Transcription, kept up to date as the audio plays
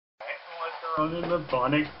running the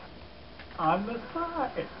phonics on the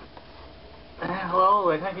side. Well,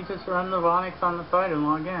 I think you just run the phonics on the side and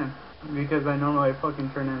log in. Because I normally fucking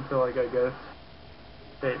turn into, like, I guess,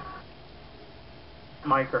 a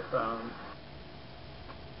microphone.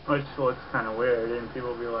 Which looks kind of weird, and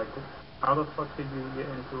people be like, how the fuck did you get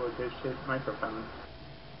into a good shit microphone?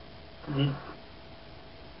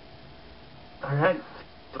 Alright,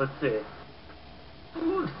 let's see.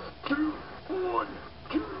 1, 2, 1,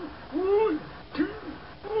 2, 1, 2,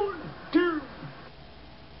 1, 2.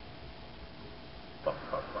 Fuck.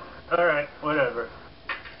 Alright, whatever.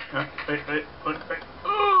 Wait.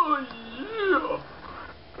 Oh, yeah!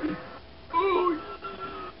 Oh,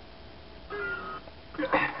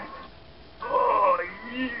 yeah! Oh,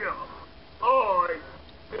 yeah! Oh, yeah!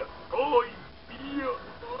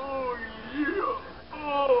 Oh, yeah! Oh,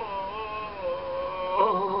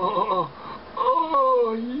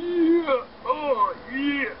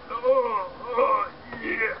 yeah! Oh,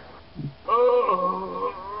 yeah!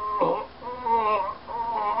 Oh,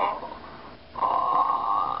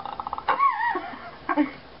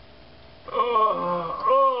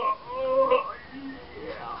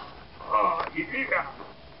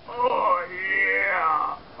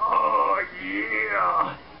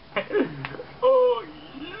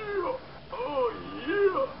 yeah! Oh,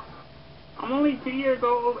 yeah! I'm only 2 years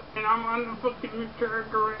old and I'm on the fucking third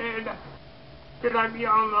grid. Should I be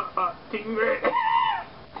on the team grid?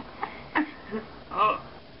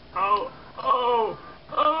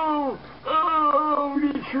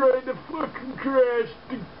 They tried to fucking crash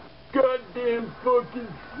the goddamn fucking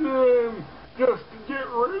sim just to get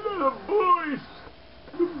rid of the voice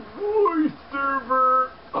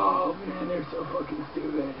server. Oh man, they're so fucking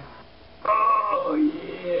stupid. Oh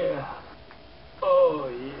yeah.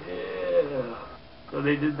 So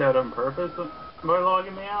they did that on purpose by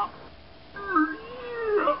logging me out?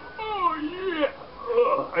 Yeah. Oh yeah.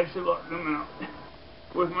 Oh, I should log them out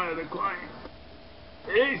with my other clients.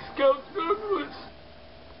 Hey, Scout Douglas.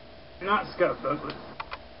 Not Scout Douglas.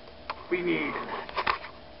 We need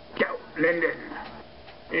Scout Linden.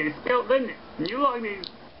 Hey, Scout Linden, can you log these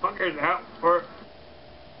fuckers out for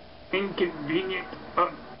inconvenient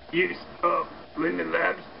use of Linden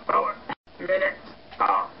Labs power? Minutes.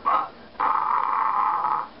 Oh, fuck.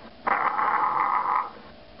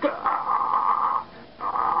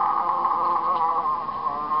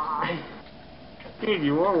 Dude,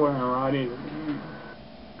 you were wearing Roddy's.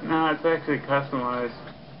 No, it's actually customized.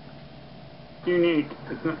 Unique.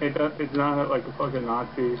 It's not like a fucking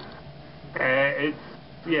Nazi.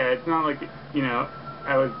 It's not like, you know,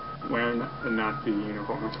 I was wearing the Nazi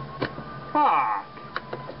uniform. Fuck!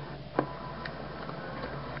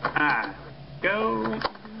 Go.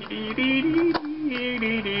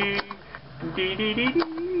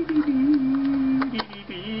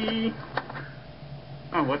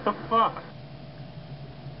 Oh, what the fuck?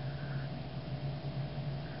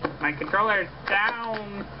 My controller's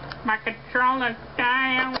down. My controller's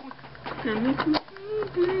down.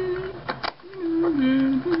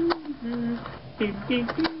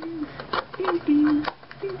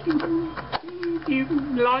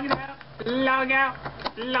 Log it out. Log out.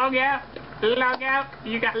 Log out. Log out.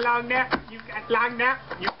 You got logged out. You got logged out.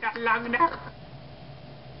 You got logged out.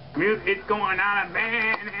 Music's going on a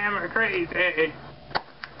band hammer crazy.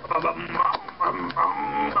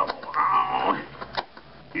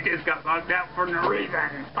 You just got logged out for no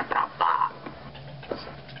reason. What the fuck?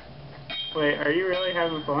 Wait, are you really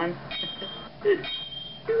having fun?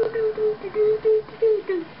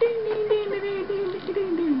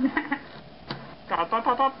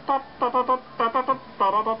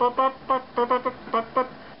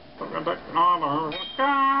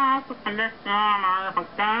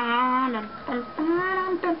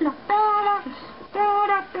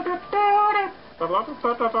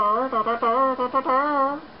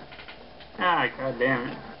 Ah, god damn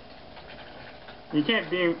it. You can't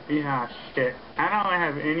be... Ah, shit. I don't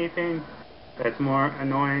have anything that's more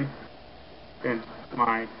annoying than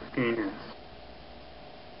my penis.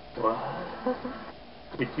 What?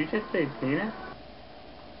 Did you just say penis?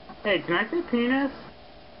 Hey, can I say penis?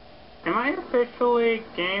 Am I officially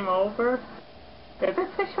game over? Is it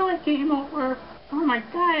officially game over? Oh my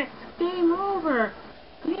god, it's game over!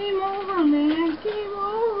 Game over, man! Game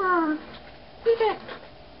over! Shit!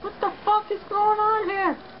 What the fuck is going on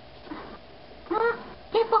here? Huh?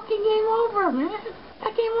 It's fucking game over, man!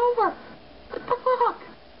 It's game over! What the fuck?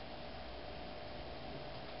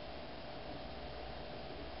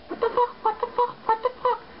 What the fuck? What the fuck? What the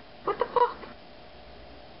fuck? What the fuck?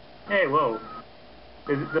 Hey, whoa.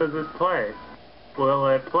 Does this play? Will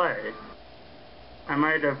it play? I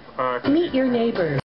might have, Meet your neighbor.